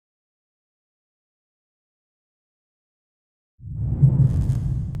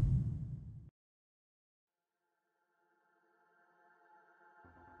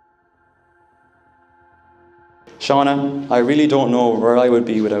Shauna, I really don't know where I would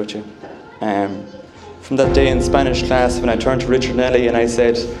be without you. From that day in Spanish class when I turned to Richard and Ellie and I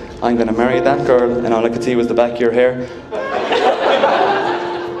said, I'm going to marry that girl, and all I could see was the back of your hair,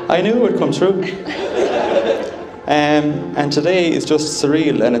 I knew it would come true. And today is just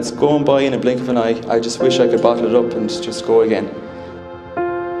surreal, and it's going by in a blink of an eye. I just wish I could bottle it up and just go again.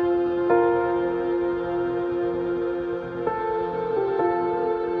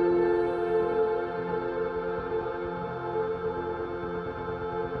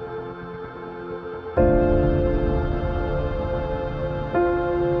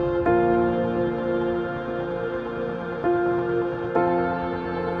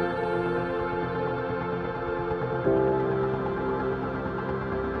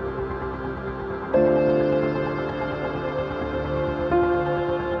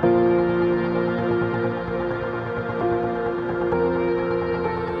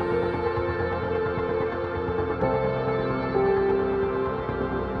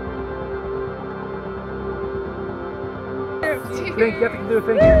 Think, you have to do a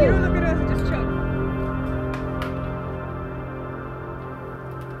thing. You don't look at us, just chug.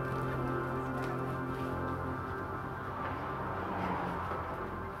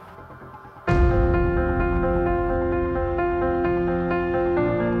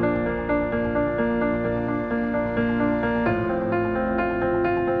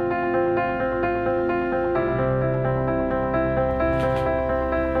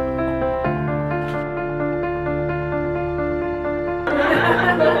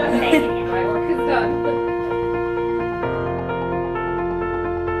 My work is done.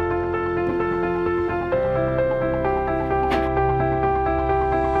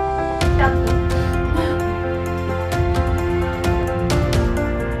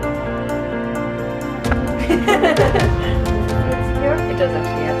 It does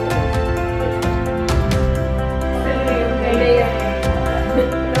actually, yes.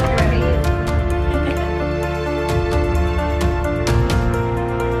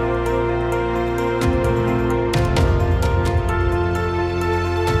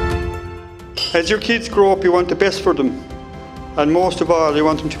 As your kids grow up, you want the best for them, and most of all, you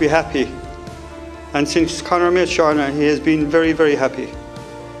want them to be happy. And since Conor met Shauna, he has been very, very happy.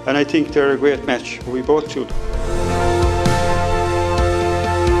 And I think they're a great match. We both do.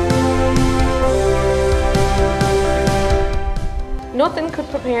 Nothing could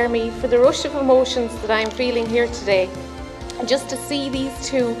prepare me for the rush of emotions that I'm feeling here today. And just to see these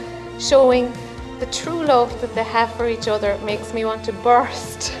two showing the true love that they have for each other makes me want to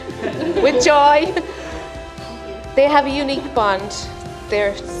burst with joy. They have a unique bond.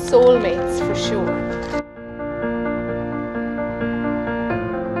 They're soulmates for sure.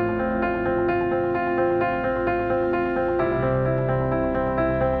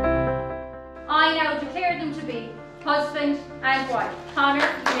 I now declare them to be husband and wife. Conor,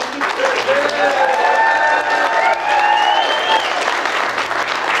 you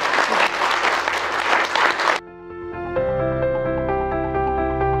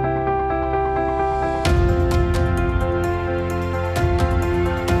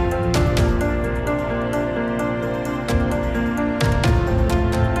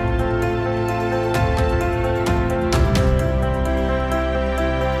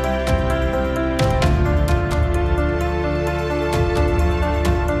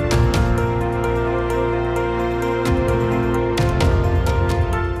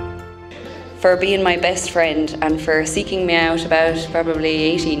for being my best friend and for seeking me out about probably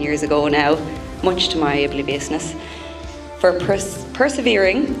 18 years ago now, much to my obliviousness, for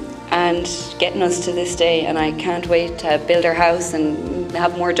persevering and getting us to this day, and I can't wait to build our house and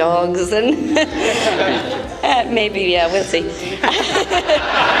have more dogs and maybe, yeah, we'll see.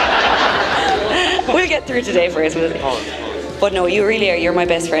 We'll get through today first, we'll see. But no, you really are, you're my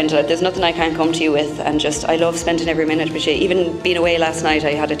best friend. There's nothing I can't come to you with, and just, I love spending every minute with you. Even being away last night,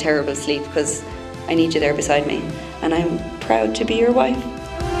 I had a terrible sleep because I need you there beside me, and I'm proud to be your wife.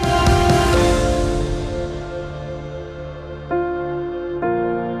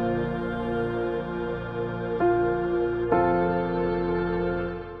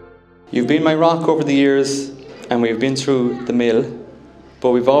 You've been my rock over the years, and we've been through the mill, but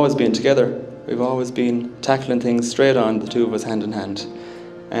we've always been together. We've always been tackling things straight on, the two of us hand in hand.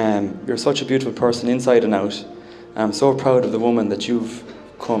 You're such a beautiful person inside and out. I'm so proud of the woman that you've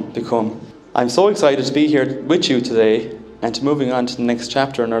become. I'm so excited to be here with you today and to moving on to the next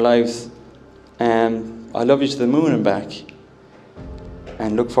chapter in our lives. I love you to the moon and back,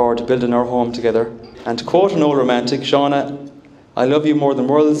 and look forward to building our home together. And to quote an old romantic, Shauna, I love you more than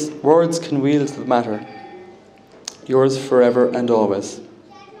words can wield the matter. Yours forever and always,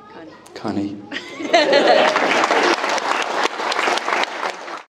 Connie.